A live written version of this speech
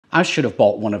I should have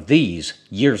bought one of these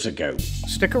years ago.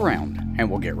 Stick around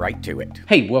and we'll get right to it.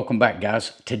 Hey, welcome back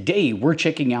guys. Today we're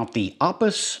checking out the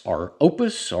Opus or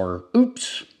Opus or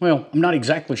Oops. Well, I'm not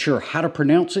exactly sure how to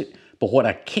pronounce it, but what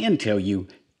I can tell you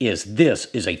is this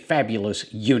is a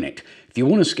fabulous unit. If you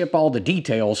want to skip all the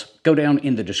details, go down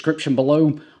in the description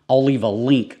below. I'll leave a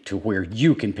link to where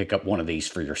you can pick up one of these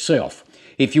for yourself.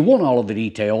 If you want all of the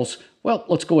details, well,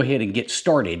 let's go ahead and get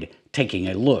started taking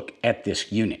a look at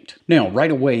this unit. Now,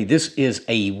 right away, this is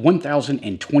a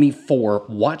 1024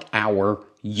 watt-hour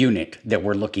unit that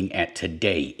we're looking at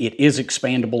today. It is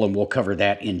expandable, and we'll cover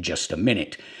that in just a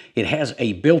minute. It has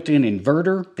a built-in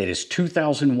inverter that is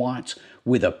 2000 watts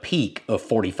with a peak of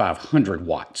 4500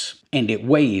 watts, and it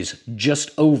weighs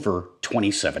just over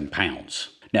 27 pounds.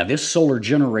 Now, this solar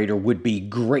generator would be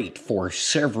great for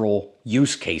several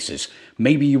use cases.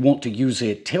 Maybe you want to use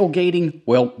it tailgating.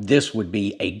 Well, this would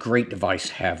be a great device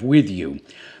to have with you.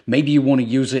 Maybe you want to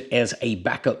use it as a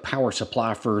backup power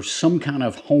supply for some kind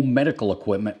of home medical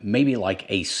equipment, maybe like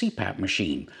a CPAP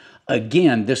machine.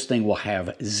 Again, this thing will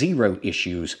have zero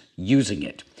issues using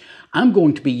it. I'm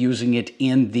going to be using it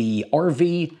in the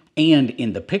RV and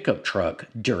in the pickup truck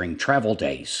during travel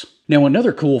days. Now,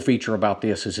 another cool feature about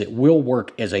this is it will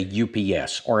work as a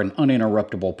UPS, or an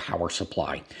uninterruptible power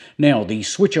supply. Now, the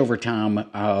switchover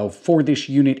time for this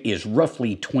unit is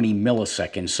roughly 20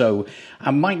 milliseconds, so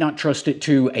I might not trust it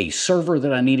to a server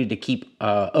that I needed to keep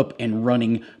up and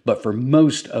running, but for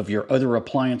most of your other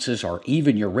appliances or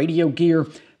even your radio gear,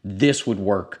 this would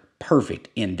work perfect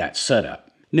in that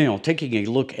setup. Now, taking a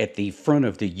look at the front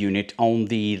of the unit, on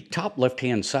the top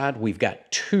left-hand side, we've got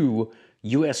two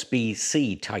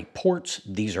USB-C type ports.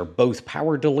 These are both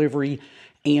power delivery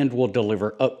and will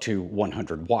deliver up to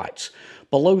 100 watts.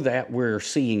 Below that, we're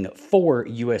seeing four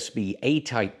USB-A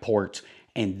type ports,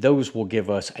 and those will give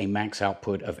us a max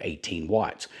output of 18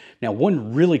 watts. Now,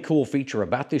 one really cool feature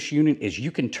about this unit is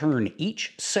you can turn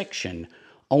each section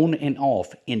on and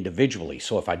off individually.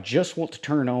 So if I just want to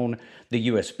turn on the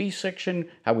USB section,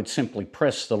 I would simply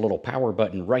press the little power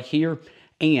button right here,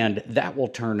 and that will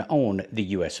turn on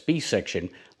the USB section,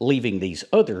 leaving these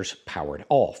others powered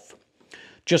off.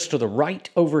 Just to the right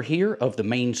over here of the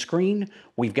main screen,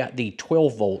 we've got the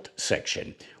 12 volt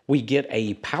section. We get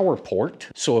a power port,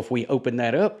 so if we open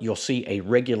that up, you'll see a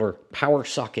regular power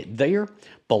socket there.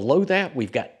 Below that,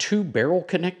 we've got two barrel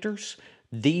connectors.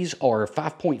 These are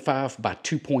 5.5 by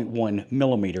 2.1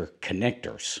 millimeter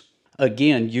connectors.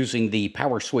 Again, using the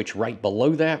power switch right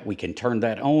below that, we can turn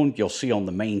that on. You'll see on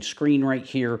the main screen right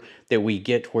here that we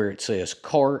get where it says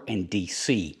car and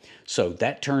DC. So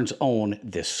that turns on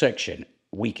this section.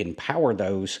 We can power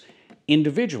those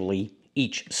individually,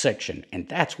 each section, and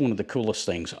that's one of the coolest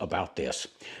things about this.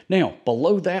 Now,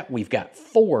 below that, we've got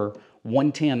four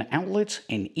 110 outlets,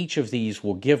 and each of these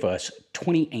will give us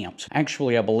 20 amps.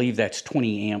 Actually, I believe that's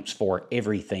 20 amps for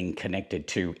everything connected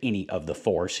to any of the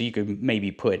four. So you could maybe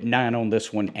put 9 on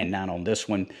this one and 9 on this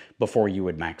one before you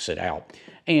would max it out.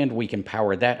 And we can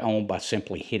power that on by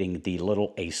simply hitting the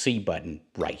little AC button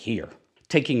right here.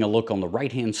 Taking a look on the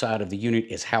right-hand side of the unit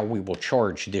is how we will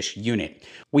charge this unit.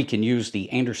 We can use the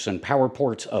Anderson power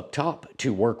ports up top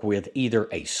to work with either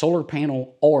a solar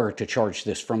panel or to charge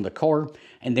this from the car.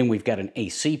 And then we've got an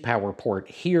AC power port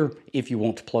here if you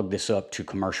want to plug this up to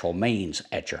commercial mains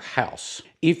at your house.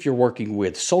 If you're working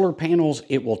with solar panels,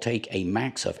 it will take a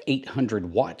max of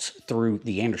 800 watts through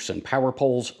the Anderson power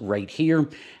poles right here.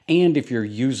 And if you're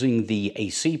using the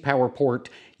AC power port,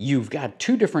 you've got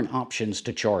two different options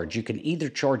to charge. You can either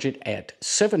charge it at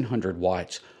 700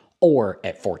 watts or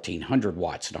at 1400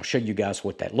 watts. And I'll show you guys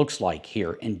what that looks like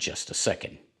here in just a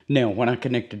second. Now, when I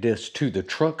connected this to the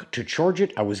truck to charge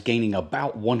it, I was gaining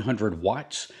about 100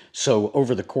 watts. So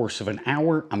over the course of an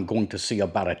hour, I'm going to see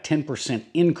about a 10%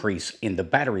 increase in the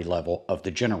battery level of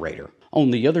the generator.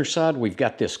 On the other side, we've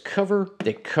got this cover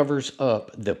that covers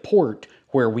up the port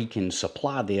where we can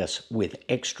supply this with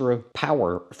extra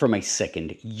power from a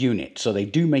second unit. So they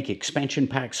do make expansion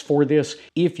packs for this.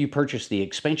 If you purchase the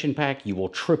expansion pack, you will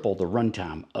triple the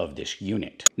runtime of this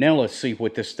unit. Now let's see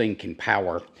what this thing can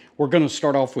power. We're gonna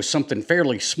start off with something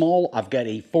fairly small. I've got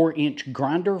a 4-inch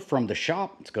grinder from the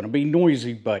shop. It's gonna be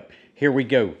noisy, but here we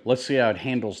go. Let's see how it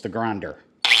handles the grinder.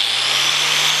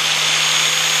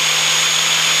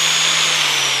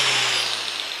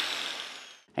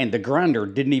 And the grinder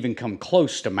didn't even come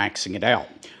close to maxing it out.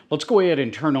 Let's go ahead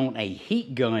and turn on a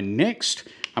heat gun next.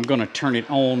 I'm going to turn it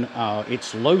on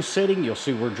its low setting. You'll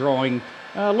see we're drawing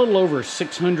a little over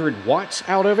 600 watts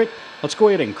out of it. Let's go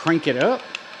ahead and crank it up.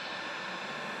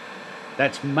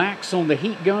 That's max on the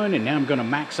heat gun, and now I'm gonna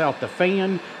max out the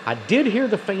fan. I did hear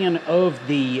the fan of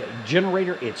the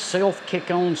generator itself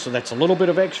kick on, so that's a little bit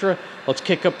of extra. Let's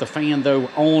kick up the fan though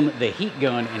on the heat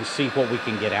gun and see what we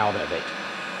can get out of it.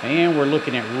 And we're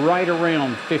looking at right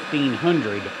around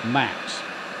 1500 max.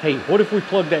 Hey, what if we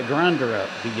plug that grinder up?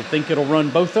 Do you think it'll run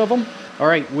both of them? All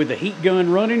right, with the heat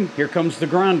gun running, here comes the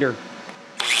grinder.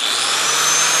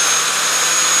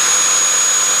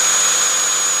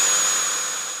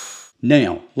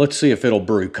 Now, let's see if it'll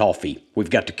brew coffee.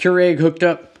 We've got the Keurig hooked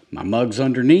up, my mug's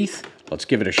underneath. Let's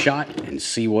give it a shot and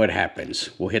see what happens.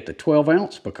 We'll hit the 12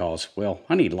 ounce because, well,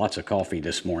 I need lots of coffee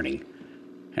this morning.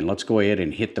 And let's go ahead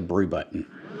and hit the brew button.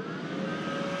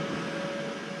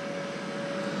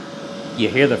 You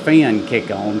hear the fan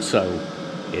kick on, so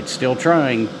it's still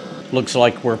trying. Looks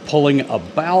like we're pulling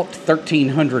about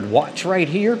 1300 watts right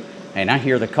here, and I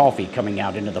hear the coffee coming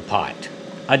out into the pot.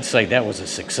 I'd say that was a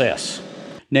success.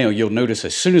 Now you'll notice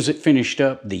as soon as it finished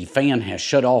up, the fan has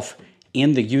shut off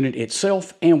in the unit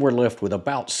itself, and we're left with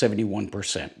about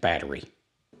 71% battery.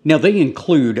 Now they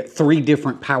include 3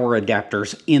 different power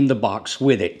adapters in the box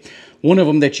with it. One of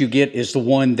them that you get is the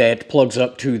one that plugs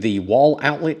up to the wall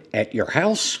outlet at your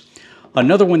house.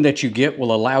 Another one that you get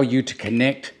will allow you to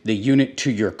connect the unit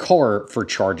to your car for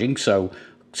charging. So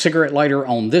cigarette lighter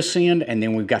on this end, and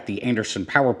then we've got the Anderson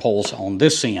power poles on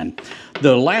this end.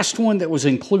 The last one that was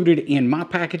included in my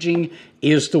packaging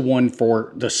is the one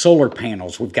for the solar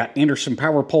panels. We've got Anderson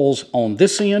power poles on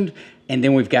this end, and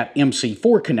then we've got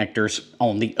MC4 connectors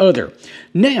on the other.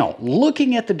 Now,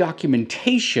 looking at the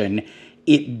documentation,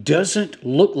 it doesn't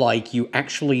look like you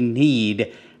actually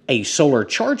need a solar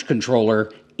charge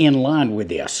controller in line with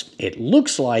this. It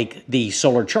looks like the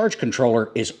solar charge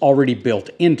controller is already built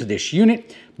into this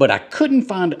unit, but I couldn't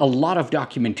find a lot of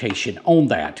documentation on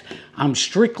that. I'm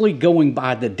strictly going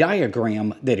by the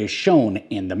diagram that is shown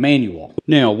in the manual.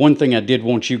 Now, one thing I did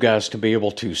want you guys to be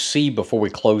able to see before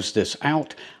we close this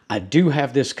out, I do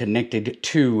have this connected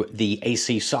to the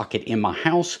AC socket in my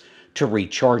house to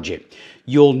recharge it.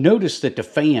 You'll notice that the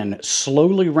fan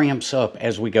slowly ramps up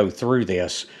as we go through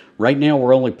this. Right now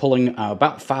we're only pulling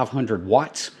about 500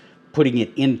 watts, putting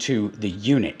it into the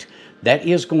unit. That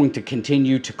is going to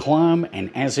continue to climb,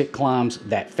 and as it climbs,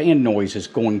 that fan noise is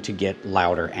going to get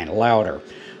louder and louder.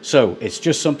 So it's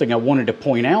just something I wanted to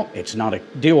point out. It's not a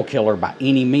deal killer by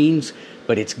any means,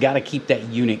 but it's got to keep that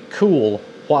unit cool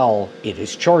while it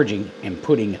is charging and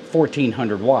putting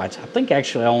 1400 watts. I think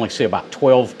actually I only see about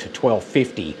 12 to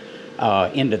 1250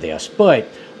 into this, but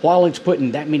while it's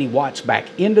putting that many watts back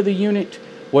into the unit,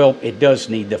 well, it does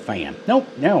need the fan. Nope,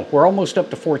 no, we're almost up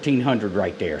to 1400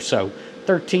 right there. So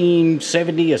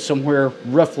 1370 is somewhere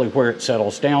roughly where it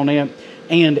settles down at.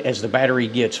 And as the battery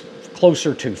gets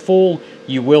closer to full,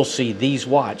 you will see these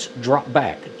watts drop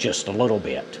back just a little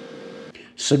bit.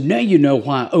 So now you know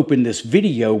why I opened this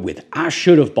video with I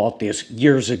should have bought this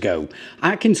years ago.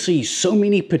 I can see so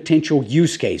many potential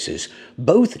use cases,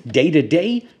 both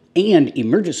day-to-day and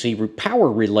emergency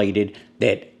power related,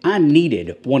 that I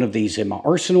needed one of these in my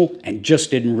arsenal and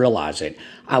just didn't realize it.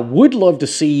 I would love to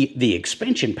see the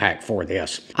expansion pack for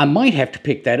this. I might have to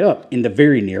pick that up in the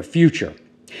very near future.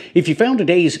 If you found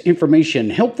today's information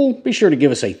helpful, be sure to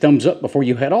give us a thumbs up before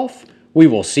you head off. We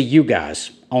will see you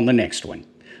guys on the next one.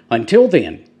 Until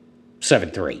then,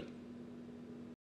 7-3.